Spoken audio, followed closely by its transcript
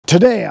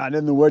Today on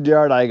In the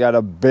Woodyard, I got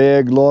a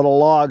big load of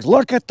logs.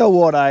 Look at the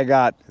wood I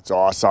got. It's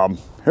awesome.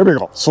 Here we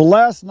go. So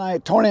last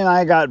night, Tony and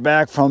I got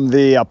back from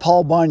the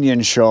Paul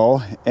Bunyan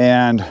show,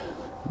 and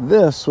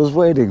this was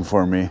waiting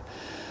for me.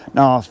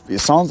 Now, if it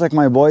sounds like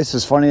my voice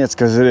is funny, it's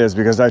because it is,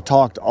 because I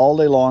talked all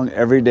day long,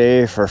 every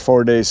day for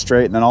 4 days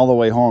straight, and then all the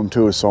way home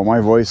too, so my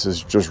voice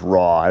is just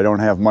raw. I don't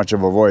have much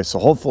of a voice, so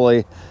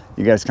hopefully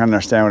you guys can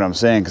understand what I'm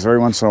saying, because every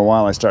once in a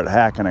while I start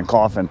hacking and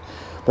coughing.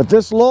 But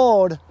this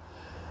load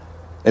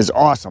is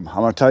awesome. I'm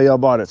going to tell you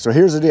about it. So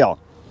here's the deal.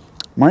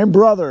 My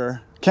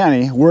brother,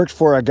 Kenny, worked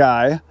for a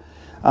guy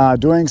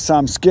doing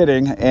some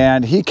skidding,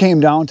 and he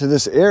came down to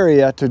this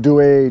area to do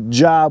a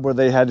job where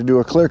they had to do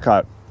a clear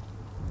cut.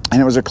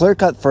 And it was a clear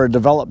cut for a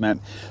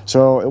development.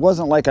 So it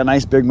wasn't like a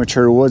nice big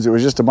mature woods. It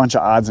was just a bunch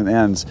of odds and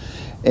ends.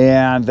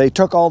 And they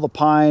took all the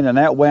pine, and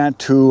that went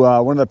to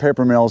one of the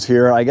paper mills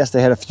here. I guess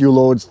they had a few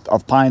loads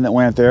of pine that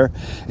went there.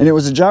 And it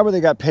was a job where they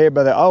got paid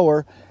by the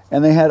hour.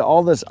 And they had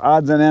all this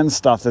odds and ends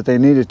stuff that they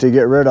needed to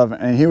get rid of,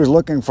 and he was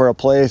looking for a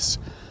place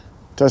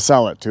to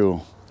sell it to.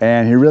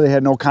 And he really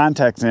had no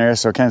contacts in there,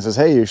 so Ken says,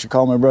 hey, you should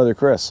call my brother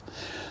Chris.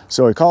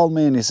 So he called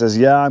me and he says,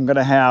 yeah, I'm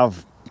gonna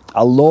have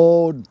a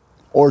load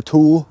or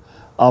two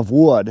of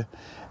wood,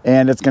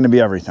 and it's gonna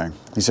be everything.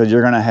 He said,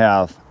 you're gonna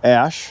have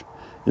ash,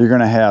 you're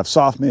gonna have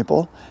soft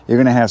maple, you're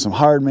gonna have some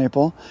hard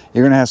maple,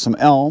 you're gonna have some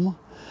elm,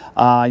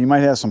 you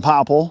might have some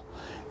popple,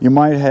 you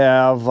might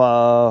have,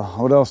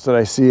 what else did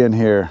I see in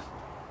here?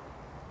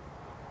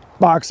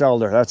 Box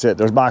elder, that's it,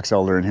 there's box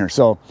elder in here.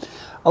 So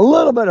a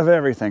little bit of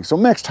everything. So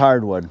mixed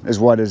hardwood is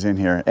what is in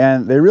here.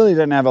 And they really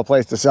didn't have a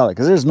place to sell it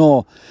because there's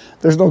no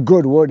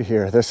good wood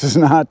here. This is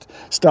not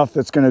stuff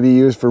that's going to be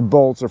used for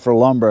bolts or for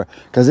lumber,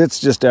 because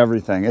it's just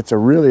everything. It's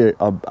really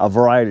a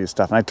variety of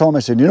stuff. And I told him, I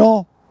said, you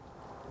know,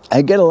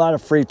 I get a lot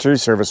of free tree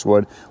service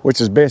wood,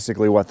 which is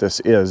basically what this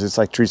is. It's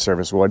like tree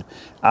service wood,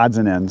 odds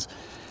and ends.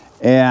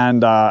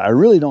 And I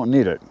really don't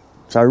need it.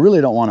 So I really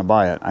don't want to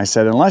buy it. I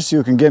said, unless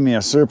you can give me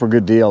a super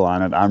good deal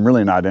on it, I'm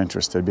really not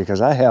interested, because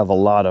I have a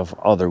lot of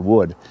other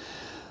wood.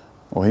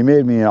 Well, he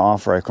made me an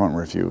offer I couldn't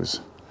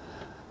refuse.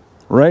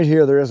 Right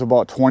here, there is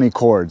about 20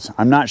 cords.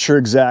 I'm not sure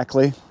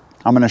exactly.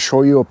 I'm going to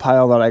show you a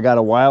pile that I got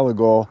a while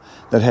ago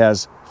that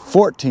has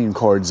 14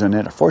 cords in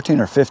it, 14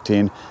 or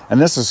 15,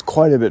 and this is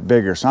quite a bit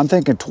bigger. So I'm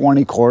thinking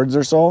 20 cords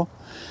or so.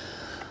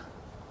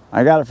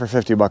 I got it for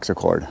 50 bucks a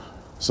cord.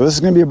 So this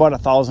is going to be about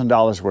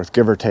 $1,000 worth,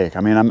 give or take.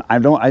 I mean, I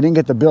didn't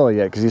get the bill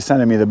yet because he's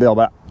sending me the bill,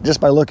 but just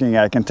by looking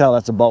at it, I can tell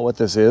that's about what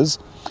this is.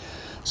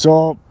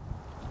 So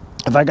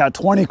if I got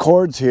 20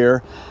 cords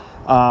here,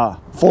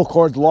 full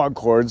cords, log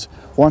cords,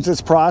 once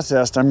it's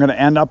processed, I'm going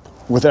to end up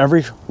with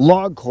every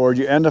log cord,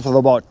 you end up with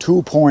about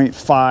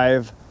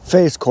 2.5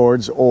 face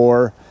cords,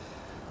 or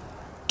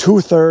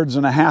 2/3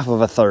 and a half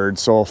of a third.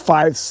 So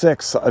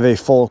 5/6 of a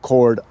full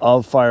cord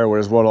of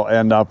firewood is what I'll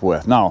end up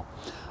with. Now,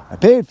 I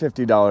paid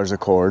 $50 a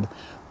cord.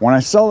 When I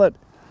sell it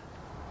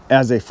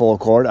as a full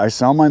cord, I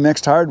sell my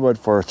mixed hardwood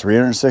for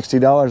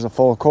 $360 a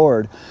full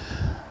cord.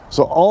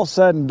 So all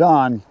said and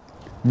done,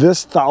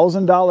 this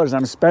 $1,000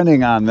 I'm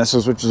spending on this,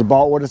 which is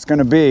about what it's going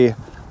to be,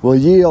 will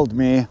yield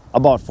me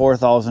about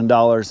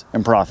 $4,000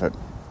 in profit.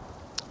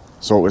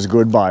 So it was a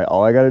good buy.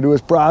 All I got to do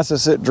is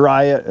process it,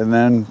 dry it, and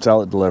then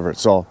sell it, deliver it.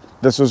 So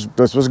this was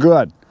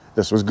good.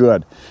 This was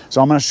good.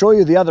 So I'm going to show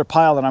you the other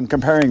pile that I'm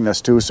comparing this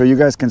to, so you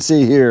guys can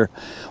see here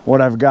what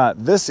I've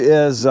got. This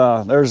is,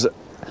 there's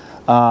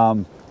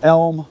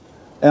elm,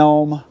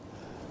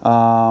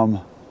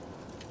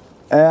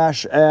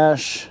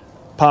 ash,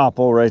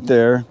 popple right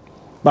there,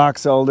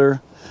 box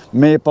elder,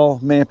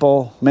 maple.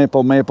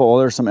 Oh,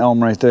 there's some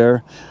elm right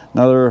there.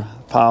 Another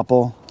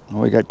popple. Oh,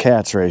 we got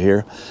cats right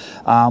here.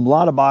 A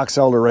lot of box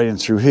elder right in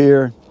through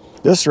here.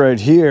 This right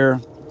here,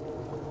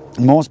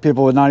 most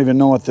people would not even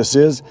know what this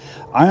is.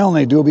 I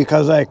only do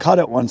because I cut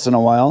it once in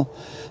a while.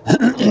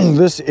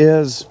 This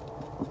is,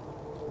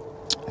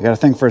 I gotta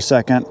think for a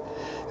second.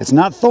 It's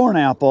not thorn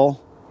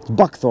apple, it's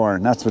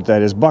buckthorn. That's what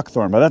that is,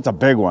 buckthorn, but that's a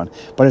big one.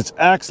 But it's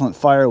excellent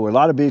firewood, a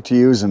lot of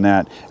BTUs in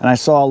that. And I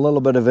saw a little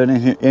bit of it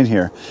in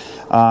here.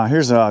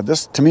 Here's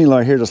this, to me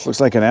right here, just looks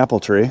like an apple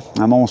tree.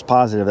 I'm almost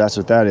positive that's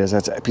what that is.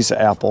 That's a piece of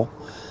apple.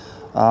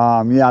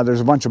 Yeah,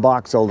 there's a bunch of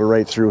box elder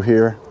right through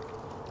here.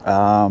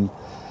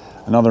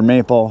 Another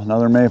maple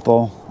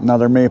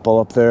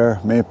up there,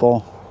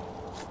 maple,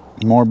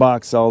 more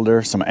box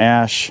elder, some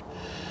ash,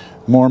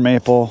 more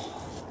maple,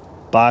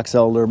 box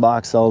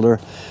elder.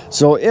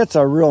 So it's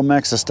a real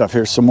mix of stuff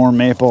here. Some more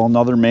maple,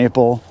 another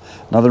maple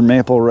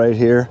right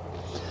here.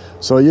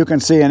 So you can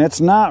see, and it's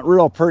not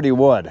real pretty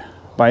wood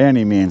by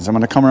any means. I'm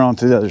going to come around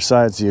to the other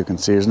side so you can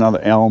see. There's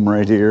another elm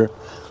right here.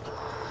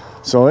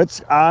 So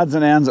it's odds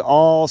and ends,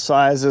 all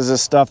sizes of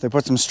stuff. They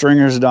put some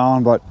stringers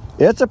down, but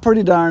it's a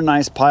pretty darn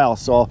nice pile.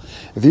 So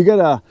if you get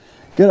a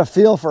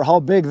feel for how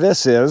big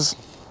this is,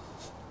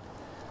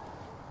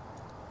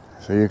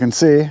 so you can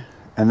see,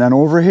 and then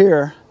over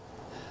here,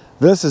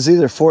 this is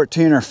either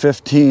 14 or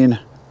 15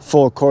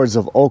 full cords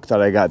of oak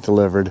that I got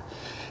delivered.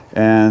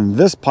 And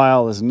this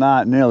pile is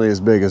not nearly as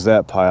big as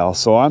that pile.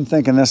 So I'm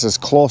thinking this is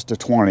close to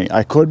 20.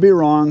 I could be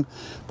wrong,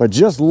 but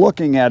just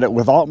looking at it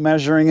without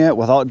measuring it,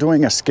 without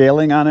doing a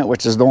scaling on it,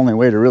 which is the only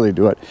way to really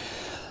do it,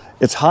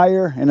 it's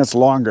higher and it's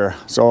longer.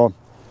 So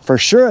for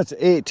sure it's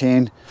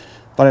 18,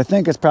 but I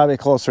think it's probably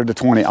closer to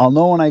 20. I'll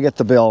know when I get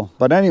the bill.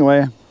 But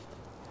anyway,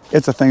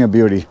 it's a thing of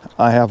beauty.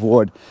 I have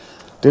wood.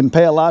 Didn't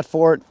pay a lot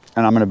for it,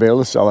 and I'm gonna be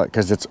able to sell it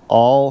because it's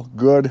all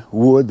good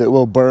wood that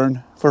will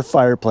burn for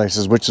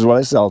fireplaces, which is what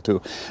I sell to.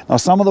 Now,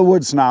 some of the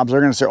wood snobs are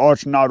going to say, oh,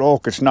 it's not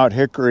oak, it's not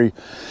hickory,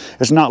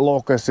 it's not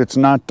locust, it's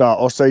not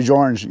Osage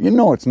orange. You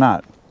know it's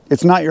not.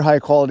 It's not your high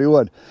quality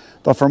wood.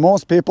 But for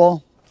most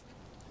people,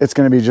 it's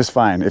going to be just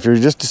fine. If you're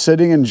just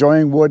sitting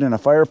enjoying wood in a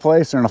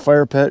fireplace or in a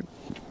fire pit,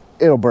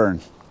 it'll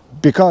burn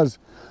because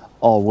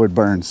all wood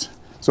burns.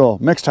 So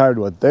mixed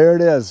hardwood, there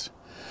it is.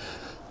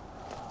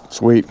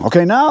 Sweet.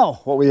 Okay,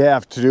 now what we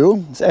have to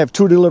do is I have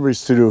 2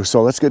 deliveries to do,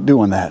 so let's get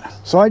doing that.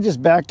 So I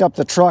just backed up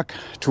the truck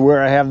to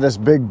where I have this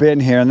big bin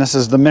here, and this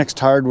is the mixed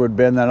hardwood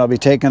bin that I'll be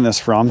taking this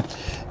from.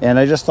 And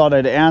I just thought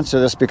I'd answer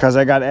this because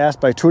I got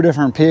asked by 2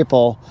 different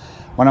people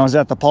when I was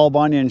at the Paul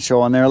Bunyan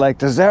show, and they're like,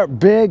 does that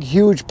big,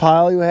 huge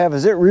pile you have,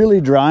 is it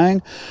really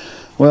drying?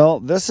 Well,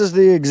 this is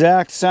the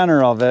exact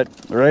center of it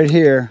right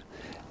here.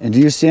 And do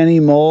you see any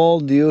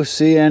mold? Do you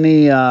see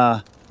any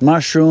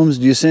mushrooms?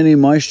 Do you see any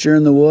moisture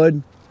in the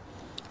wood?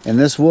 And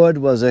this wood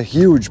was a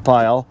huge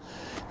pile.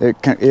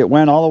 It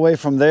went all the way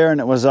from there, and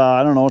it was,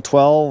 I don't know,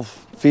 12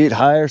 feet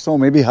high or so,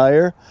 maybe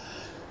higher.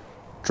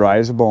 Dry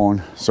as a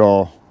bone.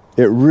 So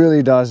it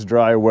really does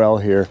dry well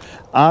here.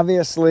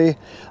 Obviously,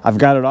 I've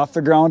got it off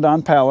the ground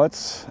on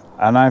pallets,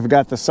 and I've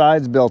got the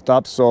sides built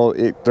up, so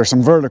there's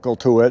some vertical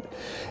to it.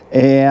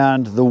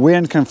 And the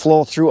wind can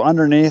flow through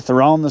underneath,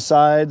 around the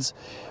sides.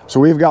 So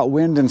we've got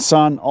wind and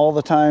sun all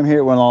the time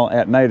here. Well,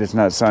 at night it's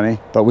not sunny,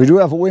 but we do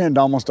have wind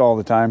almost all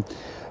the time.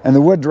 And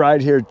the wood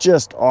dried here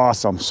just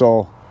awesome.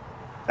 So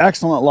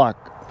excellent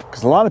luck.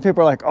 Because a lot of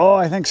people are like, oh,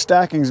 I think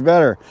stacking's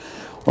better.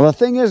 Well, the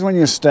thing is, when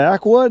you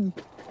stack wood,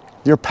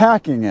 you're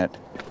packing it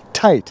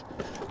tight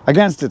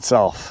against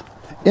itself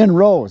in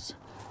rows,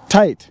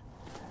 tight,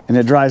 and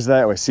it dries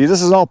that way. See,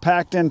 this is all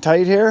packed in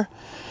tight here.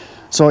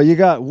 So you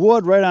got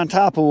wood right on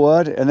top of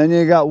wood, and then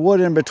you got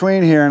wood in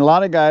between here. And a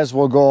lot of guys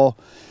will go,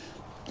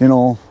 you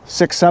know,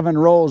 6, 7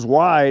 rows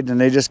wide, and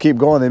they just keep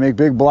going. They make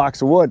big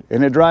blocks of wood,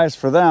 and it dries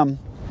for them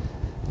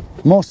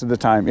most of the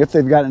time if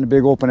they've got it in a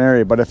big open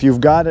area. But if you've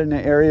got it in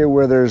an area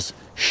where there's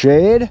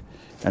shade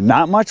and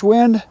not much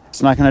wind,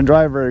 it's not going to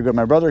dry very good.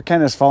 My brother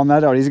Ken has found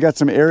that out. He's got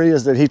some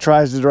areas that he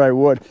tries to dry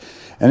wood,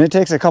 and it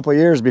takes a couple of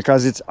years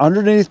because it's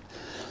underneath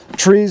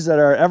trees that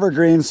are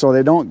evergreen, so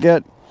they don't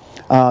get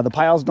the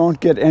piles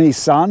don't get any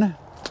sun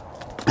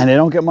and they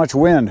don't get much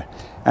wind.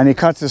 And he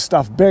cuts his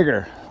stuff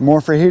bigger, more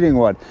for heating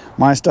wood.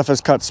 My stuff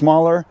is cut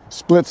smaller,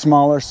 split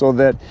smaller, so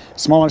that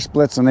smaller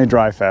splits and they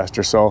dry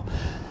faster. So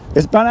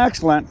it's been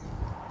excellent.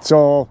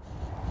 So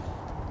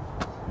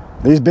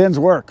these bins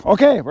work.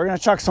 Okay, we're gonna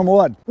chuck some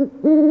wood.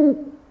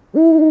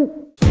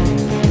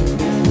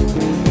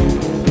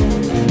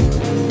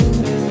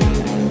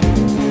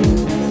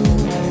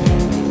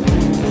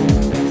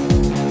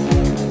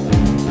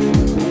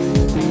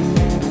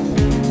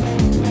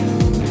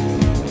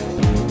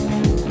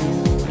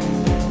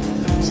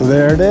 So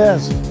there it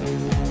is.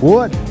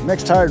 Wood,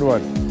 mixed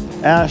hardwood.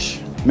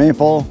 Ash,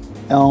 maple,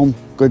 elm,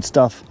 good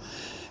stuff.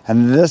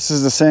 And this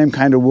is the same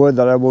kind of wood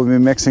that I will be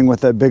mixing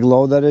with that big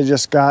load that I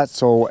just got.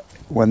 So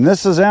when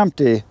this is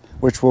empty,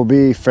 which will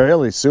be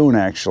fairly soon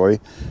actually,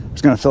 I'm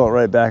just gonna fill it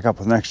right back up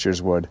with next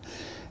year's wood.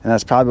 And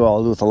that's probably what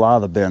I'll do with a lot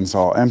of the bins.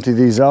 So I'll empty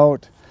these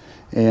out,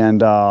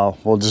 and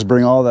we'll just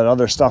bring all that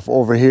other stuff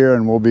over here,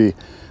 and we'll be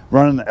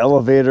running the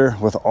elevator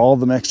with all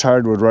the mixed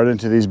hardwood right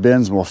into these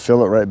bins, and we'll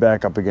fill it right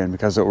back up again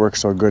because it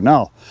works so good.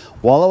 Now,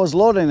 while I was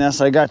loading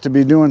this, I got to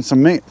be doing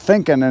some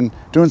thinking and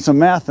doing some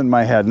math in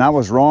my head, and I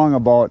was wrong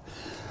about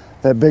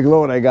that big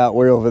load I got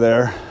way over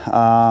there.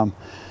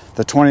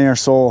 The 20 or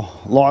so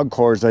log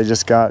cords I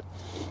just got.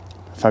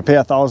 If I pay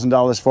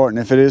 $1,000 for it, and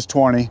if it is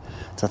 20,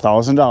 it's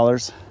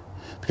 $1,000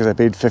 because I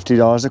paid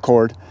 $50 a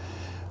cord.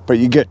 But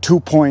you get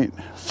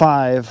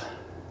 2.5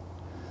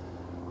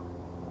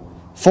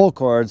 full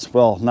cords.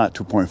 Well, not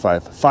 2.5,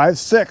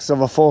 5/6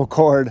 of a full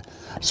cord.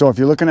 So if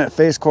you're looking at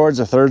face cords,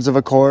 1/3 of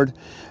a cord,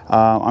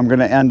 I'm going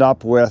to end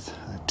up with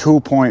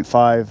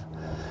 2.5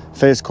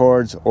 face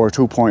cords or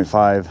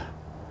 2.5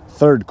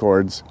 third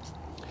cords,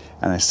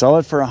 and I sell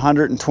it for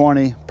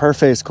 $120 per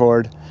face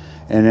cord.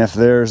 And if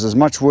there's as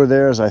much wood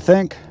there as I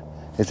think,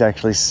 it's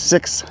actually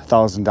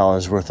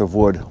 $6,000 worth of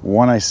wood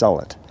when I sell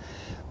it.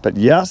 But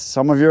yes,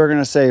 some of you are going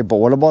to say, but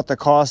what about the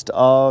cost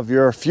of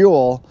your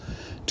fuel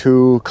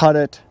to cut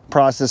it,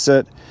 process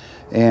it,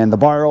 and the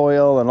bar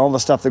oil and all the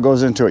stuff that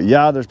goes into it?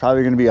 Yeah, there's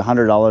probably going to be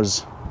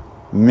 $100,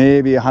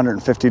 maybe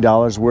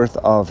 $150 worth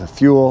of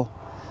fuel,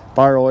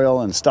 bar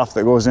oil, and stuff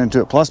that goes into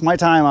it, plus my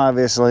time,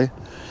 obviously.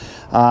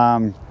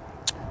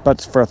 But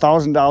for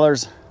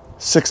 $1,000,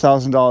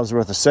 $6,000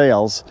 worth of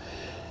sales,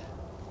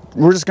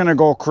 we're just gonna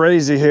go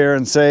crazy here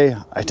and say,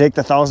 I take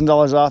the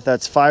 $1,000 off,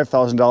 that's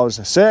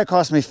 $5,000. Say it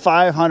cost me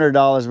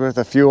 $500 worth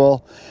of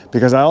fuel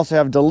because I also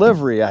have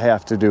delivery I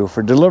have to do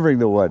for delivering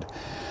the wood.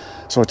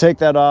 So take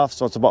that off,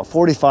 so it's about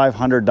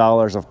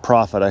 $4,500 of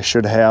profit I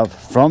should have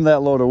from that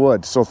load of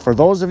wood. So for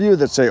those of you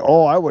that say,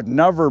 oh, I would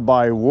never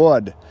buy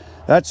wood,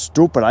 that's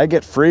stupid, I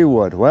get free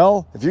wood.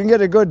 Well, if you can get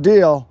a good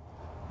deal,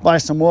 buy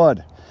some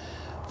wood.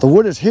 The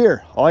wood is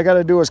here. All I got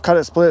to do is cut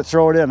it, split it,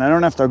 throw it in. I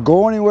don't have to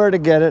go anywhere to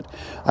get it.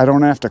 I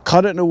don't have to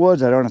cut it in the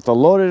woods. I don't have to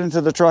load it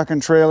into the truck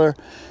and trailer.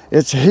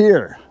 It's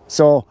here.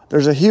 So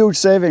there's a huge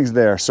savings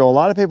there. So a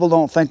lot of people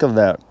don't think of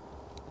that.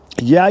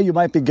 Yeah, you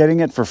might be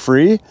getting it for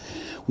free,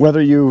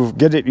 whether you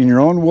get it in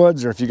your own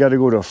woods or if you got to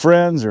go to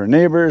friends or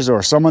neighbors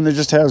or someone that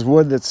just has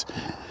wood that's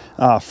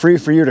free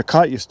for you to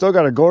cut. You still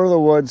got to go to the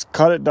woods,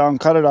 cut it down,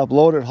 cut it up,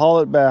 load it, haul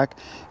it back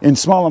in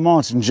small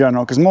amounts in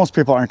general, because most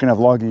people aren't going to have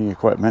logging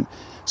equipment.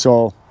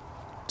 So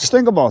just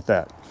think about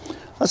that.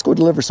 Let's go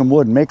deliver some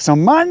wood and make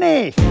some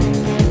money.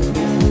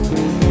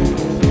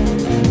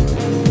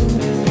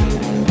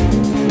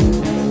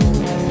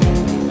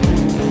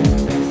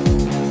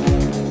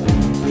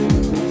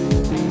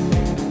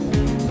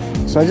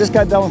 So I just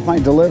got done with my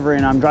delivery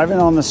and I'm driving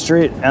on the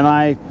street and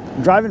I'm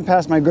driving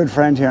past my good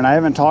friend here and I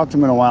haven't talked to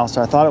him in a while,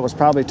 so I thought it was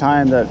probably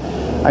time that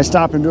I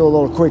stop and do a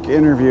little quick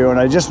interview, and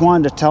I just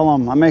wanted to tell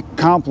him, I make a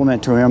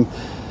compliment to him,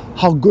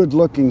 how good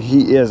looking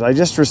he is. I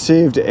just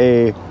received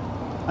a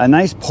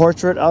nice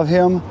portrait of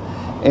him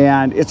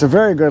and it's a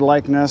very good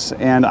likeness,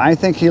 and I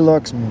think he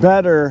looks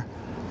better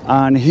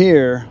on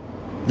here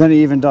than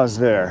he even does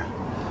there.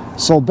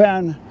 So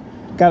Ben,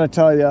 gotta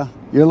tell you,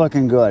 you're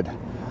looking good.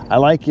 I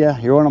like you,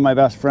 you're one of my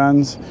best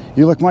friends.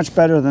 You look much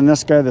better than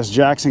this guy, this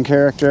Jackson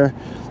character.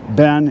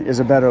 Ben is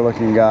a better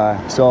looking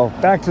guy. So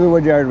back to the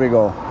woodyard we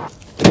go.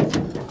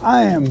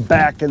 I am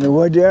back in the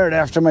woodyard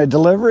after my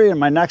delivery, and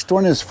my next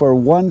one is for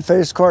 1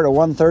 face cord, or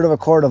 1/3 of a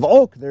cord of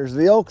oak. There's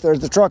the oak, there's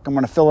the truck. I'm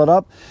gonna fill it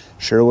up.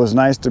 Sure was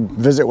nice to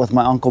visit with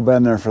my Uncle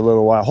Ben there for a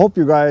little while. Hope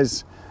you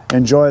guys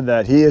enjoyed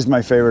that. He is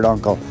my favorite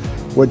uncle.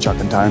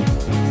 Woodchucking time.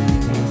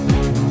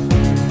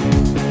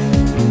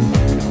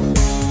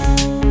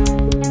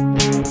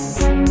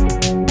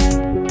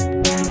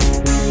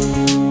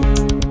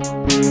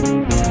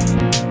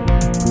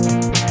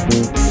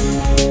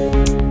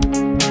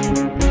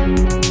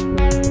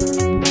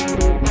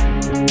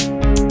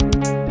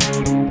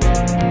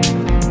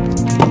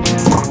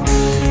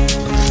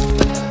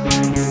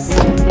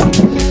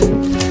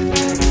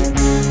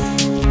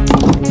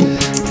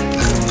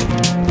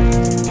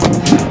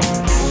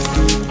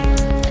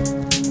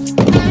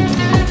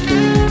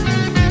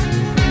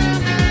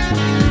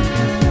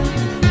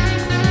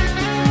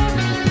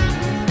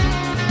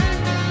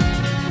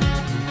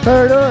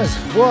 There it is,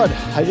 wood.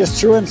 I just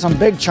threw in some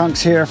big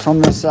chunks here from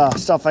this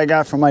stuff I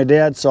got from my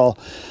dad. So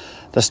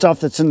the stuff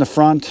that's in the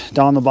front,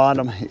 down the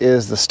bottom,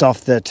 is the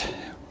stuff that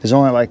is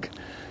only like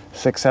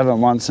 6-7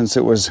 months since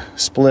it was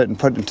split and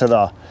put into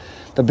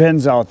the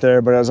bins out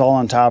there, but it was all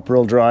on top,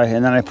 real dry.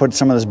 And then I put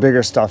some of this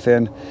bigger stuff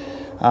in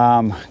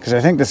because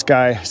I think this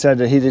guy said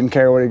that he didn't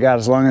care what he got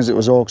as long as it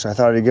was oak. So I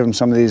thought I'd give him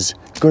some of these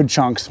good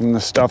chunks from the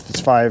stuff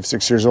that's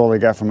 5-6 years old I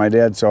got from my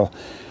dad. So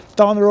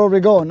down the road we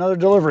go, another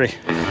delivery.